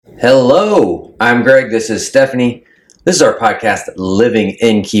Hello, I'm Greg. This is Stephanie. This is our podcast, Living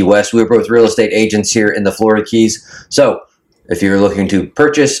in Key West. We're both real estate agents here in the Florida Keys. So if you're looking to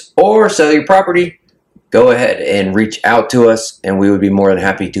purchase or sell your property, go ahead and reach out to us, and we would be more than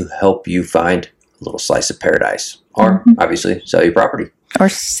happy to help you find a little slice of paradise. Or, obviously, sell your property. Or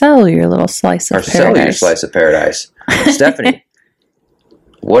sell your little slice of paradise. Or sell your slice of paradise. Stephanie,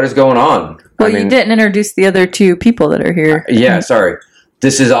 what is going on? Well, you didn't introduce the other two people that are here. Sorry.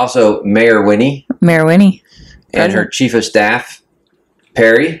 This is also Mayor Winnie. Mayor Winnie. And her chief of staff,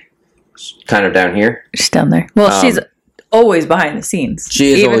 Perry. Kind of down here. She's down there. Well, she's always behind the scenes.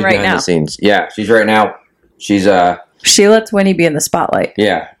 She is always behind the scenes. Yeah, she's right now. She's She lets Winnie be in the spotlight.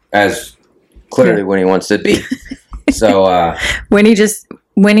 Yeah, as clearly Winnie wants to be. So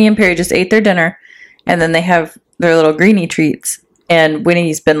Winnie and Perry just ate their dinner, and then they have their little greenie treats. And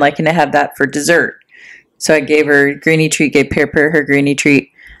Winnie's been liking to have that for dessert. So I gave her a greenie treat, gave Perry her greenie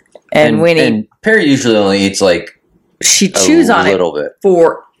treat. And Winnie... And Perry usually only eats she chews on it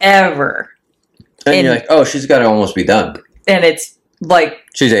forever. And you're like, oh, she's got to almost be done. And it's like...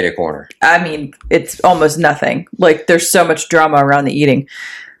 She's ate a corner. I mean, it's almost nothing. Like, there's so much drama around the eating.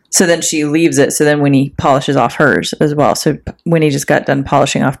 So then she leaves it. So then Winnie polishes off hers as well. So Winnie just got done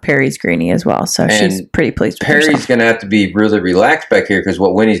polishing off Perry's greenie as well. So she's pretty pleased with herself. Perry's going to have to be really relaxed back here because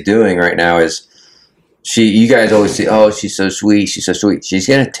what Winnie's doing right now is... You guys always say, oh, she's so sweet. She's so sweet. She's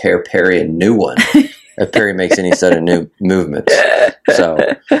going to tear Perry a new one if Perry makes any sudden new movements. So,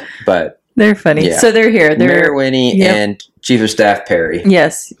 but. They're funny. Yeah. So they're here. Mayor Winnie and Chief of Staff Perry.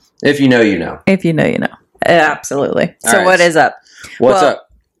 Yes. If you know, you know. If you know, you know. Absolutely. So right. What is up? What's up?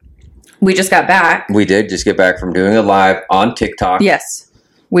 We just got back. We did just get back from doing a live on TikTok. Yes.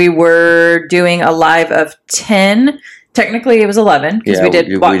 We were doing a live of 10. Technically, it was 11 because we did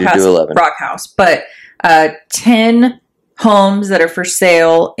do 11. Rock House. But 10 homes that are for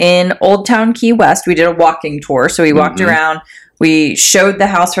sale in Old Town Key West. We did a walking tour. So we walked around. We showed the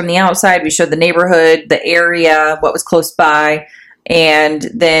house from the outside. We showed the neighborhood, the area, what was close by. And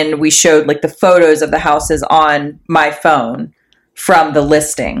then we showed the photos of the houses on my phone from the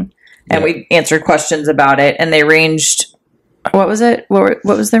listing. And we answered questions about it. And they ranged, what was it? What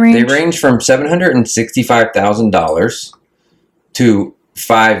was the range? They ranged from $765,000 to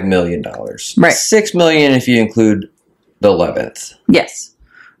 $5 million. Right. $6 million if you include the 11th. Yes.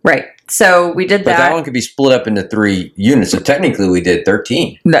 Right. So we did that. But that one could be split up into 3 units. So technically we did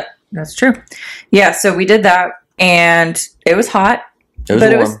 13. That's true. Yeah. So we did that and it was hot. It was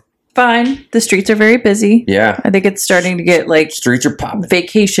warm. It was fine. The streets are very busy. Yeah. I think it's starting to get streets are popping.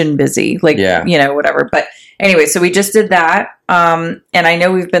 Vacation busy. Whatever. But anyway, so we just did that. And I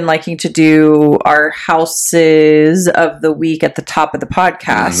know we've been liking to do our houses of the week at the top of the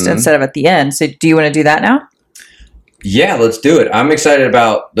podcast instead of at the end. So do you want to do that now? Yeah, let's do it. I'm excited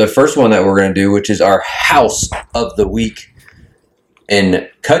about the first one that we're going to do, which is our house of the week in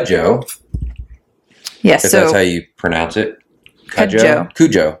Cujo. Yes. If that's how you pronounce it. Cujo.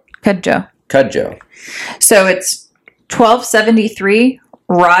 So it's 1273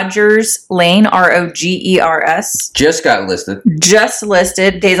 Rogers Lane, Rogers. Just got listed. Just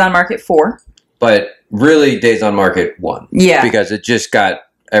listed. Days on market 4. But really days on market 1. Yeah. Because it just got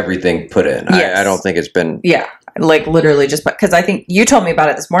everything put in. Yes. I don't think it's been... Yeah. Literally just... Because I think you told me about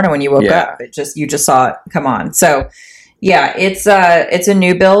it this morning when you woke up. You just saw it come on. So, yeah. It's a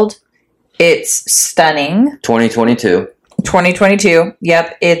new build. It's stunning. 2022.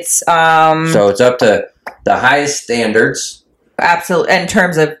 Yep. It's... So it's up to the highest standards... Absolutely, in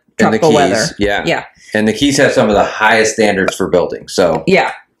terms of tropical weather. Yeah. And the Keys have some of the highest standards for building. So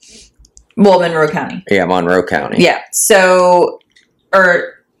yeah. Well, Monroe County. Yeah, Monroe County. Yeah. So,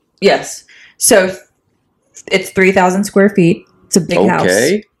 yes. So it's 3,000 square feet. It's a big house.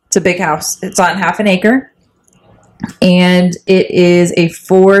 It's a big house. It's on half an acre. And it is a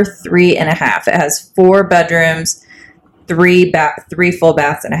 4.3.5. It has 4 bedrooms, 3 full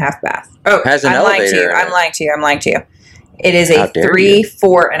baths, and a half bath. Oh, has an elevator. I'm lying to you. It is a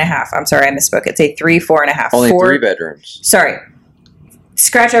 3.4.5. I'm sorry, I misspoke. It's a 3.4.5. Only 3 bedrooms. Sorry.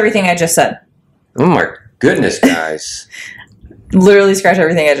 Scratch everything I just said. Oh my goodness, guys. Literally scratch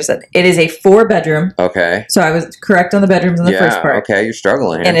everything I just said. It is a 4 bedroom. Okay. So I was correct on the bedrooms in the first part. Okay, you're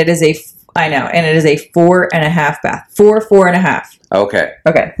struggling here. And it is a 4.5 bath. 4.5. Okay.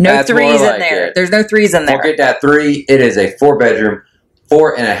 No That's 3s in there. There's no 3s in there. Forget that 3. It is a 4 bedroom,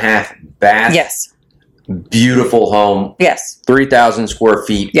 4.5 bath. Yes. Beautiful home. Yes. 3,000 square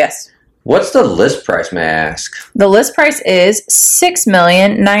feet. Yes. What's the list price, may I ask? The list price is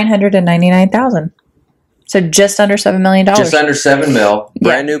 $6,999,000. So just under $7 million. Just under $7 million.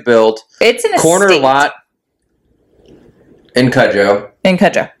 Brand new build. It's in a corner lot in Cujo. In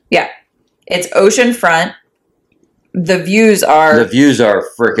Cudjoe, yeah. It's oceanfront. The views are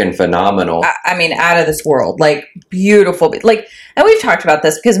freaking phenomenal. I mean, out of this world. Like, beautiful. Like, and we've talked about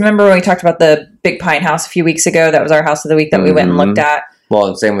this because remember when we talked about the Big Pine House a few weeks ago? That was our house of the week that we went and looked at. Well,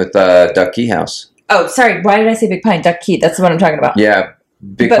 and same with Duck Key House. Oh, sorry. Why did I say Big Pine? Duck Key. That's the one I'm talking about. Yeah.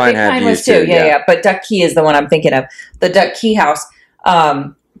 Big Pine was too. Yeah. But Duck Key is the one I'm thinking of. The Duck Key House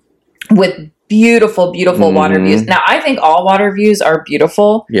with beautiful, beautiful water views. Now, I think all water views are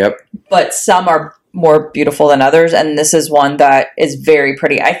beautiful. Yep. But some are more beautiful than others, and this is one that is very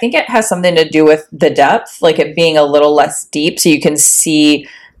pretty. I think it has something to do with the depth, like it being a little less deep, so you can see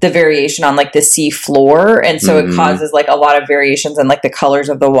the variation on like the sea floor, and so it causes like a lot of variations in like the colors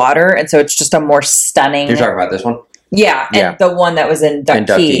of the water, and so it's just a more stunning. You're talking about this one? Yeah, and the one that was in Duck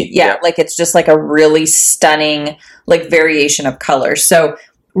Key. Yeah, like it's just like a really stunning like variation of colors. So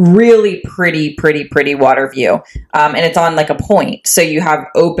really pretty water view. And it's on like a point. So you have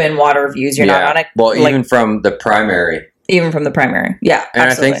open water views. You're not on a... Well, even from the primary. Even from the primary. Yeah, and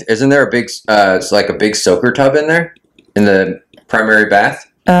absolutely. I think, isn't there a big, it's like a big soaker tub in there? In the primary bath?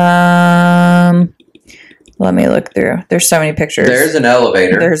 Let me look through. There's so many pictures. There's an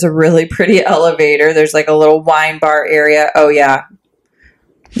elevator. There's a really pretty elevator. There's like a little wine bar area. Oh, yeah.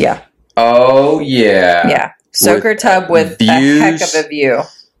 Yeah. Oh, yeah. Yeah. Soaker tub with a heck of a view.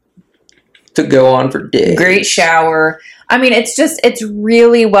 To go on for days. Great shower. I mean, it's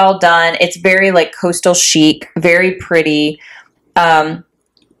really well done. It's very like coastal chic, very pretty. And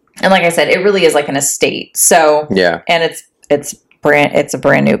like I said, it really is like an estate. So yeah. And it's a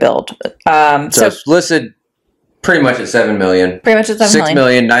brand new build. So it's listed pretty much at $7 million. Pretty much at $7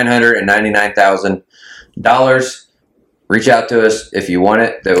 million. $6,999,000. Reach out to us if you want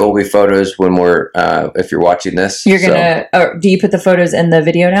it. There will be photos when we're if you're watching this. You're gonna do you put the photos in the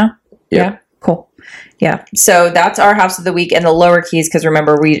video now? Yeah. Cool. Yeah. So that's our house of the week in the Lower Keys, because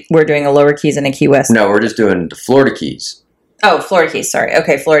remember we're doing a Lower Keys and a Key West. No, we're just doing the Florida Keys. Oh, Florida Keys. Sorry.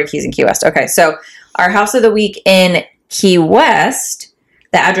 Okay, Florida Keys and Key West. Okay, so our house of the week in Key West,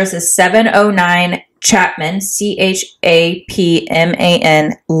 the address is 709 Chapman, Chapman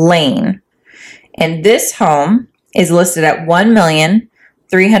Lane, and this home is listed at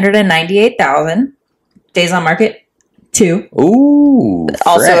 $1,398,000. Days on market 2. Ooh,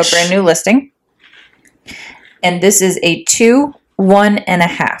 also fresh. A brand new listing. And this is a 2,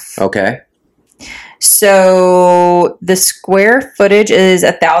 1.5. Okay. So the square footage is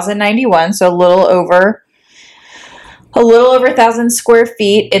 1,091, so a little over 1,000 square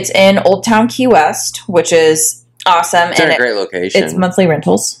feet. It's in Old Town Key West, which is awesome. It's in a great location. It's monthly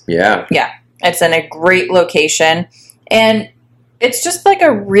rentals. Yeah. Yeah. It's in a great location. And it's just like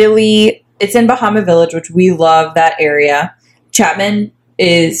it's in Bahama Village, which we love that area. Chapman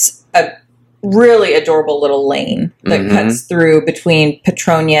is a really adorable little lane that cuts through between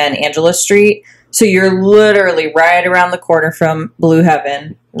Petronia and Angela Street. So you're literally right around the corner from Blue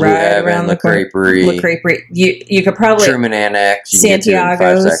Heaven. Around the Creperie. You could probably... Truman Annex. You Santiago's. can get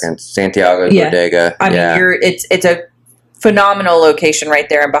to in 5 seconds. Santiago's Bodega. I mean, it's a phenomenal location right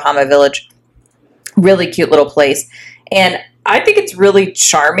there in Bahama Village. Really cute little place. And I think it's really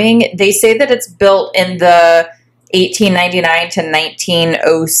charming. They say that it's built in the 1899 to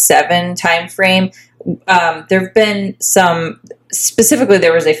 1907 time frame. There have been some, specifically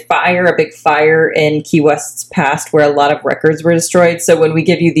there was a big fire in Key West's past where a lot of records were destroyed. So when we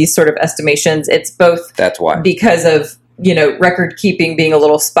give you these sort of estimations, it's both that's why, because of, record keeping being a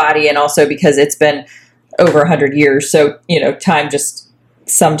little spotty, and also because it's been over 100 years. So, time just,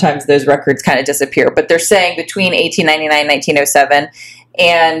 sometimes those records kind of disappear. But they're saying between 1899 and 1907,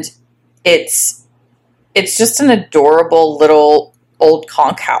 and it's just an adorable little old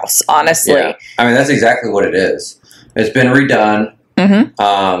conch house, honestly. Yeah. I mean, that's exactly what it is. It's been redone.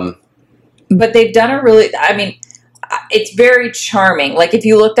 But they've done it's very charming. Like, if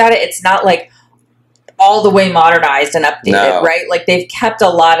you looked at it, it's not like all the way modernized and updated, right? Like, they've kept a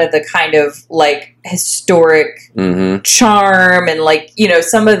lot of the kind of like historic charm and like,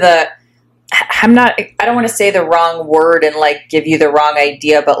 some of the, I don't want to say the wrong word and like give you the wrong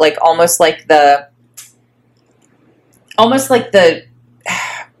idea, but like almost like the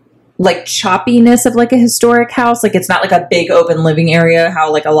like choppiness of like a historic house. Like, it's not like a big open living area,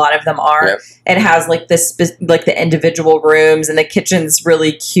 how like a lot of them are. Yep. It has like like the individual rooms, and the kitchen's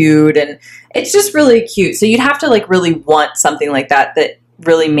really cute, and it's just really cute. So you'd have to like really want something like that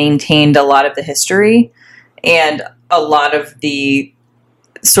really maintained a lot of the history and a lot of the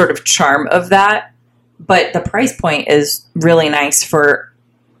sort of charm of that. But the price point is really nice for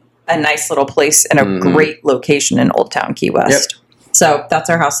a nice little place in a great location in Old Town Key West. Yep. So that's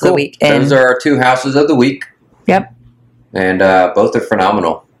our house of the week. Those are our 2 houses of the week. Yep. And both are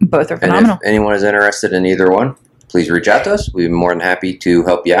phenomenal. Both are phenomenal. And if anyone is interested in either one, please reach out to us. We'd be more than happy to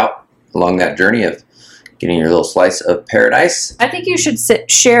help you out along that journey of getting your little slice of paradise. I think you should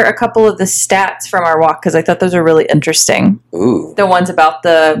share a couple of the stats from our walk, because I thought those are really interesting. Ooh. The ones about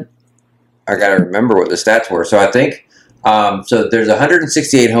the... I got to remember what the stats were. So I think, so there's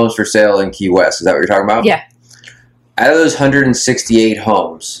 168 homes for sale in Key West. Is that what you're talking about? Yeah. Out of those 168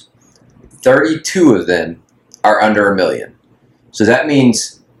 homes, 32 of them are under $1 million. So that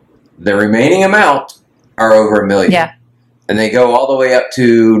means the remaining amount are over $1 million. Yeah. And they go all the way up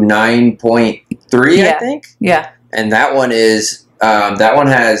to 9.3, yeah. I think. Yeah. And that one is that one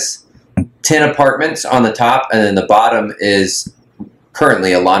has 10 apartments on the top, and then the bottom is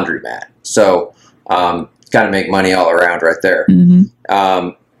currently a laundromat. So it's got to make money all around right there. Mm-hmm.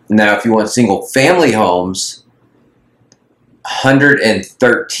 Now, if you want single family homes,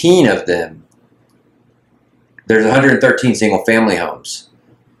 113 of them. There's 113 single family homes.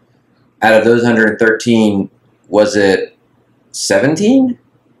 Out of those 113, was it 17?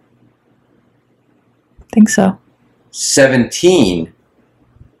 I think so. 17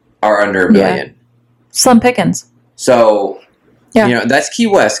 are under $1 million. Yeah. Slim pickings. So, that's Key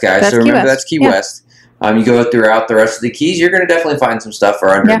West, guys. So remember, that's Key West. You go throughout the rest of the Keys, you're going to definitely find some stuff for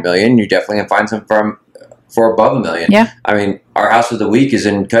under $1 million. You're definitely going to find some for above $1 million. Yeah. I mean, our house of the week is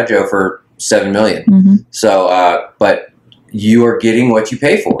in Cudjoe for $7 million. Mm-hmm. So, but you are getting what you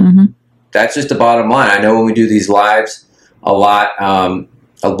pay for. Mm-hmm. That's just the bottom line. I know when we do these lives, a lot of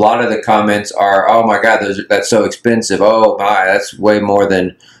the comments are, "Oh my God, that's so expensive. Oh my, that's way more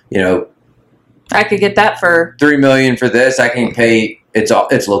than I could get that for $3 million for this. I can pay. It's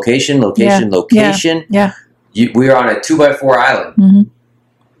location. Yeah. We are on a 2x4 island. Mm-hmm.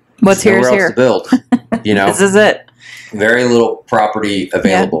 What's There's here nowhere else to build. This is it. Very little property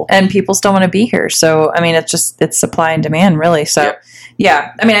available, and people still want to be here. So I mean, it's supply and demand, really. So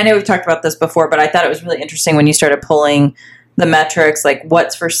yeah, I mean, I know we've talked about this before, but I thought it was really interesting when you started pulling the metrics, like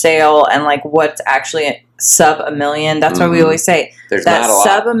what's for sale and like what's actually sub $1 million. That's why we always say there's that not a lot.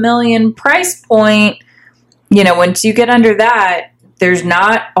 Sub $1 million price point. Once you get under that, there's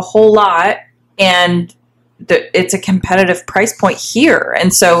not a whole lot, and it's a competitive price point here.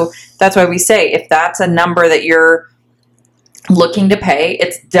 And so that's why we say if that's a number that you're looking to pay,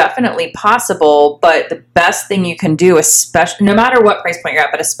 it's definitely possible. But the best thing you can do, especially no matter what price point you're at,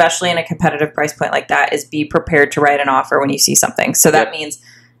 but especially in a competitive price point like that, is be prepared to write an offer when you see something. So that means,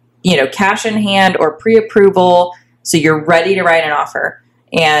 cash in hand or pre-approval. So you're ready to write an offer,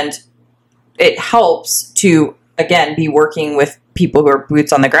 and it helps to, again, be working with people who are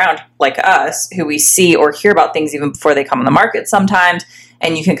boots on the ground like us, who we see or hear about things even before they come on the market sometimes,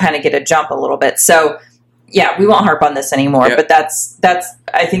 and you can kind of get a jump a little bit. So yeah, we won't harp on this anymore, but that's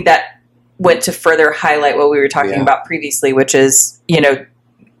I think that went to further highlight what we were talking about previously, which is,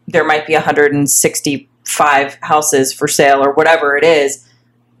 there might be 165 houses for sale or whatever it is,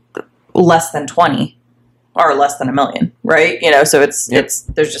 less than 20 or less than $1 million, right? So it's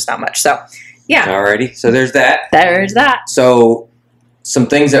there's just not much. So yeah. Alrighty. So there's that. There's that. So some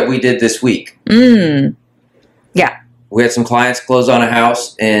things that we did this week. Yeah. We had some clients close on a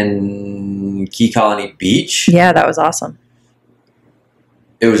house in Key Colony Beach. Yeah, that was awesome.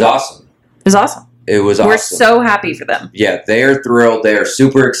 It was awesome. We're so happy for them. Yeah, they are thrilled. They are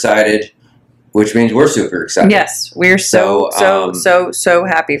super excited, which means we're super excited. Yes, we're so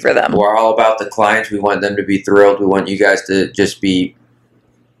happy for them. We're all about the clients. We want them to be thrilled. We want you guys to just be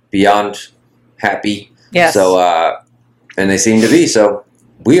beyond happy. Yes. So, and they seem to be. So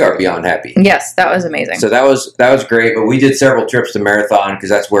we are beyond happy. Yes, that was amazing. So that was great. But we did several trips to Marathon because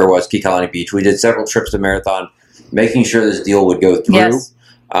that's where it was, Key Colony Beach. We did several trips to Marathon, making sure this deal would go through. Yes.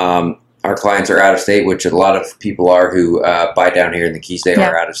 Our clients are out of state, which a lot of people are who buy down here in the Keys. They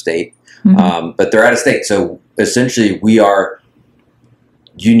are out of state, but they're out of state. So essentially,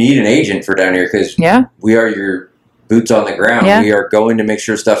 you need an agent for down here because we are your boots on the ground. Yeah. We are going to make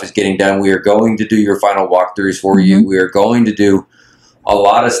sure stuff is getting done. We are going to do your final walkthroughs for you. We are going to do a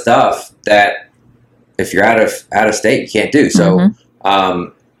lot of stuff that if you're out of state, you can't do. So,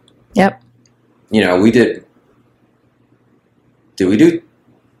 we did we do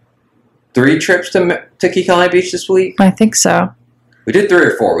 3 trips to Key Colony Beach this week? I think so. We did 3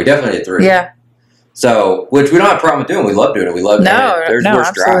 or 4. We definitely did 3. Yeah. So, which we don't have a problem with doing. We love doing it. We love doing it. There's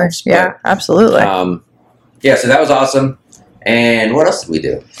worse drives. Yeah, absolutely. So that was awesome. And what else did we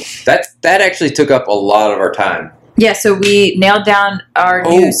do? That actually took up a lot of our time. Yeah, so we nailed down our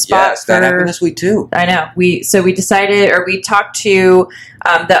new spot. Yes, that happened this week too. I know. We talked to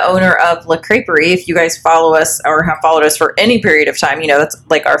the owner of La Creperie. If you guys follow us or have followed us for any period of time, that's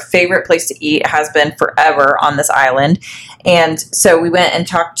like our favorite place to eat. It has been forever on this island. And so we went and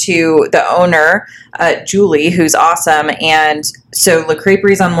talked to the owner, Julie, who's awesome. And so La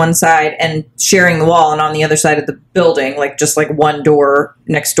Creperie's on one side and sharing the wall, and on the other side of the building, just one door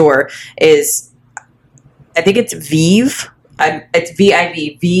next door is, I think it's Vive. It's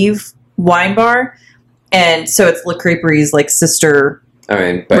VIV, Vive Wine Bar. And so it's La Creperie's sister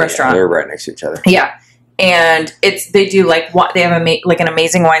restaurant. Yeah, they're right next to each other. Yeah. And they do they have an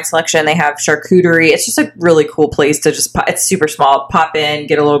amazing wine selection. They have charcuterie. It's just a really cool place to it's super small. Pop in,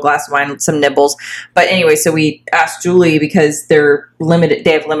 get a little glass of wine, some nibbles. But anyway, so we asked Julie because they're limited.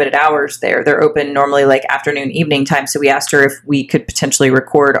 They have limited hours there. They're open normally afternoon, evening time. So we asked her if we could potentially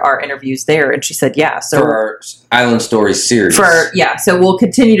record our interviews there, and she said yeah. So for our Island Stories series. So we'll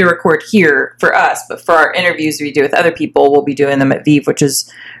continue to record here for us, but for our interviews we do with other people, we'll be doing them at Vive, which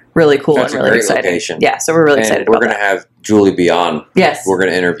is really cool. That's and really exciting. Location. Yeah, so we're really excited about that. We're going to have Julie be on. Yes. We're going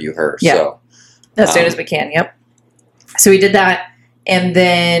to interview her. Yeah. So as soon as we can, yep. So we did that, and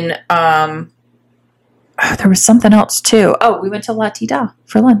then there was something else too. Oh, we went to La Tida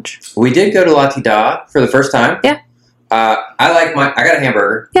for lunch. We did go to La Tida for the first time. Yeah. I got a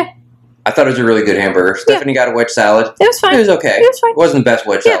hamburger. Yeah. I thought it was a really good hamburger. Stephanie got a wedge salad. It was fine. It was okay. It was fine. It wasn't the best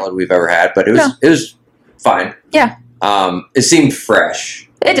wedge salad we've ever had, but it was fine. Yeah. It seemed fresh.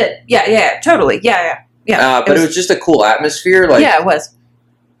 It did. Yeah, totally. Yeah. But it was just a cool atmosphere. Yeah, it was.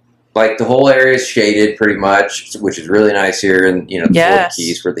 The whole area is shaded pretty much, which is really nice here in the Florida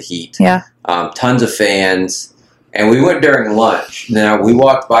Keys for the heat. Yeah. Tons of fans. And we went during lunch. Now, we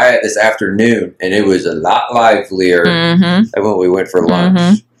walked by it this afternoon, and it was a lot livelier than when we went for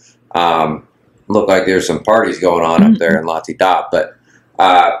lunch. Looked like there's some parties going on up there in La Tida, but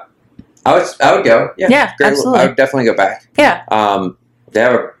I would go. Yeah, absolutely. I would definitely go back. Yeah. They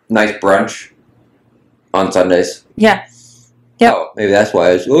have a nice brunch on Sundays. Yeah. Yep. Oh, maybe that's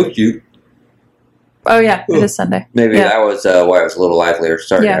why it's so cute. Oh, yeah. It is Sunday. Maybe that was why it was a little livelier.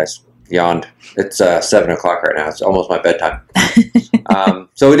 Sorry, guys. Yawned. It's 7 o'clock right now. It's almost my bedtime.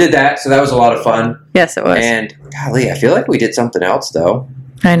 So we did that. So that was a lot of fun. Yes, it was. And, golly, I feel like we did something else, though.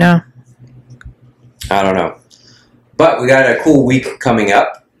 I know. I don't know. But we got a cool week coming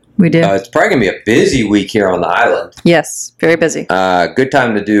up. We do. It's probably going to be a busy week here on the island. Yes, very busy. Good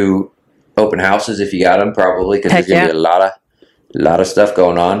time to do open houses if you got them, probably, because there's going to be a lot of stuff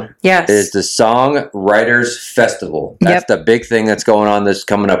going on. Yes. It is the Songwriters Festival. That's the big thing that's going on this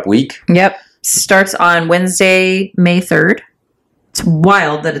coming up week. Yep. Starts on Wednesday, May 3rd. It's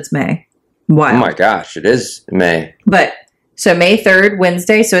wild that it's May. Wild. Oh my gosh, it is May. But so May 3rd,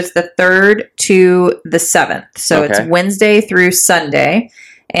 Wednesday. So it's the 3rd to the 7th. So it's Wednesday through Sunday.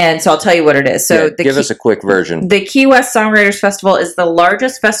 And so I'll tell you what it is. So give us a quick version. The Key West Songwriters Festival is the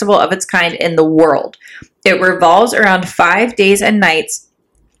largest festival of its kind in the world. It revolves around 5 days and nights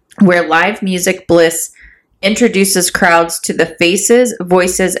where live music bliss introduces crowds to the faces,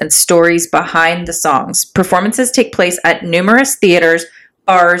 voices, and stories behind the songs. Performances take place at numerous theaters,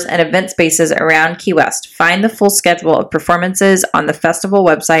 bars, and event spaces around Key West. Find the full schedule of performances on the festival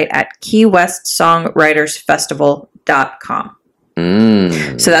website at keywestsongwritersfestival.com.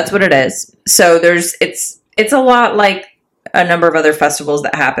 So that's what it is. So it's a lot like a number of other festivals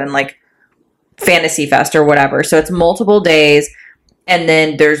that happen, like Fantasy Fest or whatever. So it's multiple days, and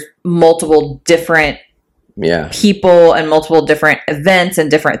then there's multiple different people and multiple different events and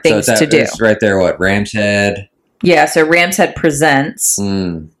different things to do. It's right there, what, Ram's Head? Yeah, so Ram's Head presents.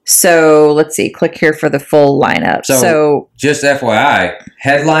 So let's see, click here for the full lineup. So just FYI,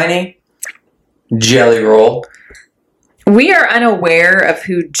 headlining, Jelly Roll. We are unaware of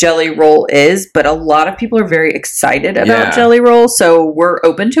who Jelly Roll is, but a lot of people are very excited about Jelly Roll, so we're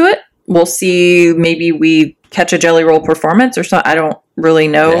open to it. We'll see. Maybe we catch a Jelly Roll performance or something. I don't really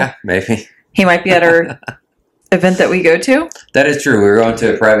know. Yeah, maybe. He might be at our event that we go to. That is true. We're going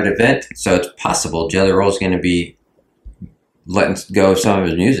to a private event, so it's possible Jelly Roll's going to be letting go of some of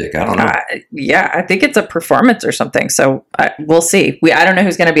his music. I don't know. I think it's a performance or something, so we'll see. I don't know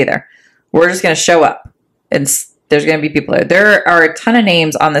who's going to be there. We're just going to show up, and there's going to be people there. There are a ton of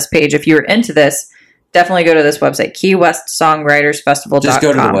names on this page. If you're into this, definitely go to this website, keywestsongwritersfestival.com. Just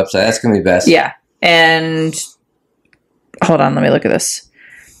go to the website. That's going to be best. Yeah. And hold on, let me look at this.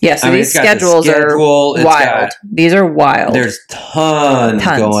 Yeah, so these schedules are wild. These are wild. There's tons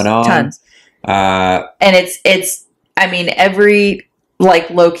going on. Tons. And it's every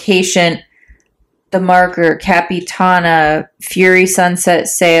location the Marker, Capitana, Fury Sunset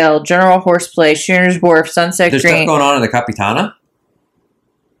Sail, General Horseplay, Schooner's Wharf, Sunset There's Green. There's stuff going on in the Capitana?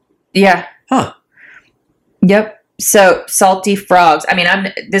 Yeah. Huh. Yep. So Salty Frogs. I mean,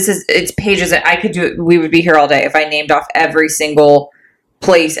 it's pages that I could do. We would be here all day if I named off every single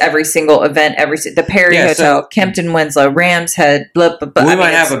place, every single event, the Perry Hotel, Kempton Winslow, Ram's Head, blah, blah, blah. We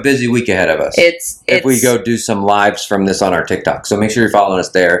might have a busy week ahead of us. If we go do some lives from this on our TikTok. So make sure you're following us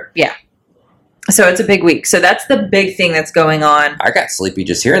there. Yeah. So it's a big week. So that's the big thing that's going on. I got sleepy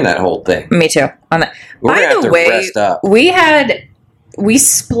just hearing that whole thing. Me too. On that. We're going to have to rest up. We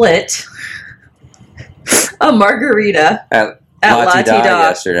split a margarita at Lati Da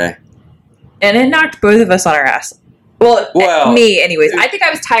yesterday. And it knocked both of us on our ass. Well, me anyways. I think I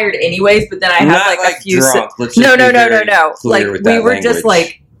was tired anyways, but then I had like a few... Drunk. No. Like, we were just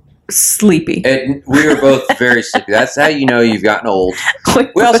like sleepy. We were both very sleepy. That's how you know you've gotten old.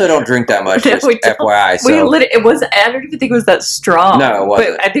 We also don't drink that much, just FYI. So. It wasn't, I don't even think it was that strong. No, it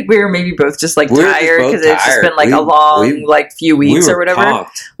wasn't. But I think we were maybe both just like tired because it's just been like a long few weeks or whatever.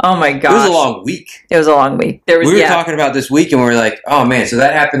 Pumped. Oh my gosh. It was a long week. It was a long week. We were talking about this week and we were like, oh man, so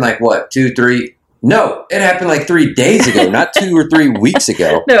that happened like what, 2, 3... No, it happened like 3 days ago, not 2 or 3 weeks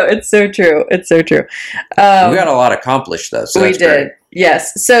ago. No, it's so true. It's so true. We got a lot accomplished, though. So we did. Great.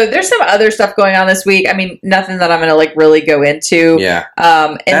 Yes. So there's some other stuff going on this week. I mean, nothing that I'm going to like really go into. Yeah.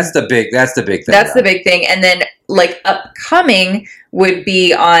 And that's the big thing. That's the big thing. And then like upcoming would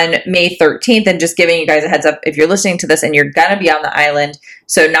be on May 13th, and just giving you guys a heads up if you're listening to this and you're going to be on the island.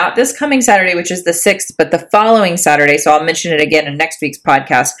 So not this coming Saturday, which is the 6th, but the following Saturday. So I'll mention it again in next week's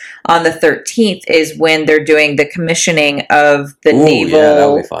podcast. On the 13th is when they're doing the commissioning of the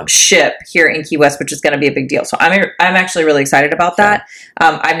naval ship here in Key West, which is going to be a big deal. So I'm actually really excited about that.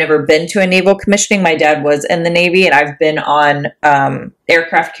 I've never been to a naval commissioning. My dad was in the Navy, and I've been on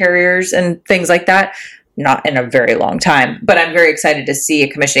aircraft carriers and things like that. Not in a very long time, but I'm very excited to see a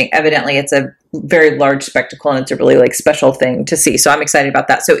commissioning. Evidently, it's a very large spectacle, and it's a really like special thing to see. So I'm excited about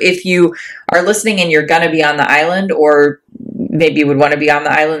that. So if you are listening and you're going to be on the island, or maybe you would want to be on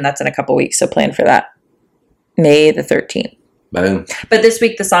the island, that's in a couple weeks. So plan for that. May the 13th. Boom. But this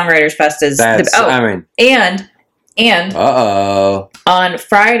week, the Songwriters Fest is... And on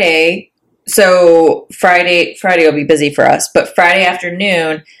Friday, so Friday will be busy for us, but Friday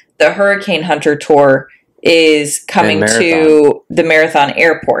afternoon, the Hurricane Hunter Tour is coming to the Marathon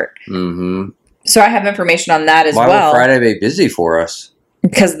Airport. Mm-hmm. So I have information on that as well. Why will Friday be busy for us?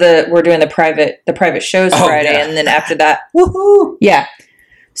 Because we're doing the private shows Friday, and then after that, woohoo! Yeah.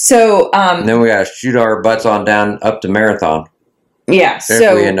 So then we gotta shoot our butts on down up to Marathon. Yeah.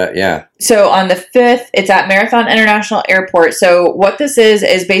 So on the 5th, it's at Marathon International Airport. So what this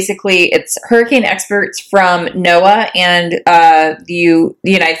is basically it's hurricane experts from NOAA and the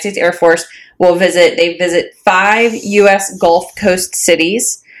United States Air Force will visit. They visit 5 U.S. Gulf Coast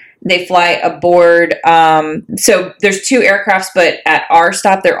cities. They fly aboard. So there's 2 aircrafts, but at our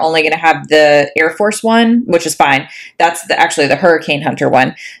stop, they're only going to have the Air Force one, which is fine. That's actually the Hurricane Hunter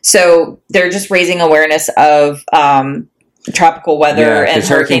one. So they're just raising awareness of tropical weather and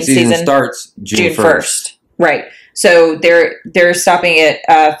hurricane season starts June 1st. Right. So they're stopping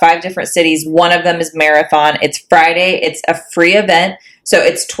at 5 different cities. One of them is Marathon. It's Friday. It's a free event. So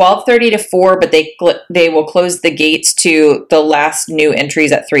it's 12:30 to 4, but they will close the gates to the last new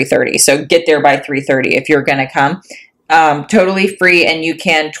entries at 3:30. So get there by 3:30 if you're going to come. Totally free, and you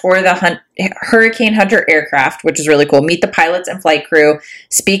can tour the Hurricane Hunter aircraft, which is really cool. Meet the pilots and flight crew,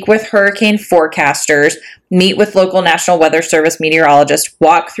 speak with hurricane forecasters, meet with local National Weather Service meteorologists,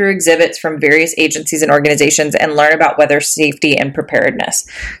 walk through exhibits from various agencies and organizations, and learn about weather safety and preparedness.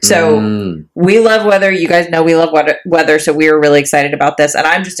 So we love weather. You guys know we love weather, so we are really excited about this. And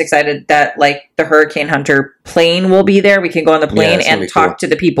I'm just excited that like the Hurricane Hunter plane will be there. We can go on the plane and talk to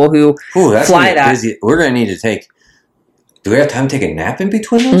the people who fly that. Busy. We're going to need to take... Do we have time to take a nap in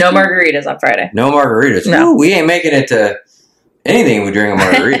between those? No margaritas on Friday. No margaritas. No. Ooh, we ain't making it to anything we drink a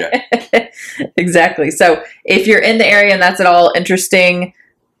margarita. Exactly. So if you're in the area and that's at all interesting,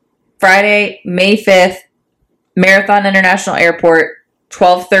 Friday, May 5th, Marathon International Airport,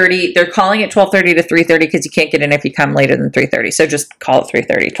 12:30. They're calling it 12:30 to 3:30 because you can't get in if you come later than 3:30. So just call it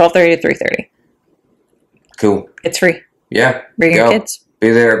 3:30. 12:30 to 3:30. Cool. It's free. Yeah. Bring your kids.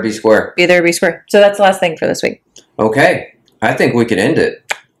 Be there, be square. Be there, be square. So that's the last thing for this week. Okay. I think we could end it.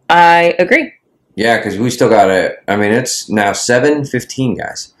 I agree. Yeah, because we still got to... I mean, it's now 7:15,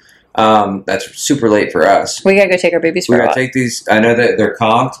 guys. That's super late for us. We got to go take our babies for a walk. We got to take these... I know that they're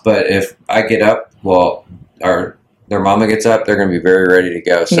conked, but if I get up, their mama gets up, they're going to be very ready to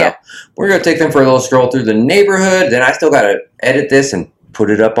go. So we're going to take them for a little stroll through the neighborhood. Then I still got to edit this and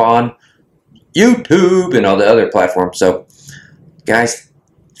put it up on YouTube and all the other platforms. So, guys,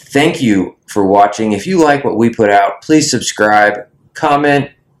 thank you for watching. If you like what we put out, please subscribe,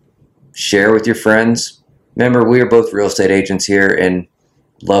 comment, share with your friends. Remember, we are both real estate agents here and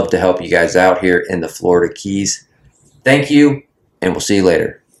love to help you guys out here in the Florida Keys. Thank you, and we'll see you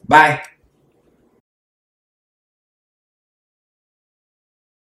later. Bye.